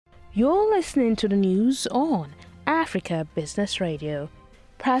You're listening to the news on Africa Business Radio.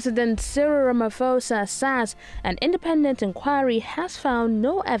 President Cyril Ramaphosa says an independent inquiry has found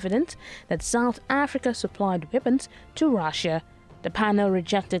no evidence that South Africa supplied weapons to Russia. The panel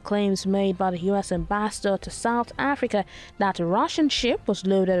rejected claims made by the U.S. ambassador to South Africa that a Russian ship was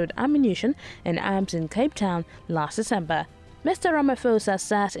loaded with ammunition and arms in Cape Town last December. Mr. Ramaphosa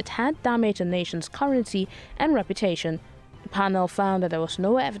says it had damaged the nation's currency and reputation. The panel found that there was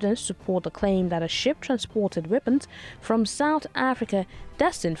no evidence to support the claim that a ship transported weapons from South Africa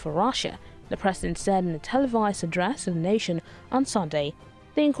destined for Russia, the president said in a televised address to the nation on Sunday.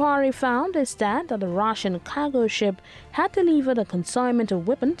 The inquiry found instead that the Russian cargo ship had delivered a consignment of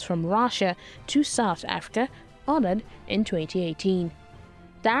weapons from Russia to South Africa, ordered in 2018.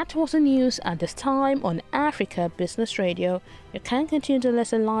 That was the news at this time on Africa Business Radio. You can continue to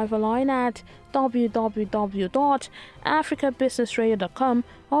listen live online at www.africabusinessradio.com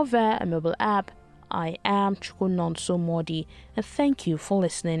or via a mobile app. I am Chukunonso Modi, and thank you for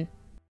listening.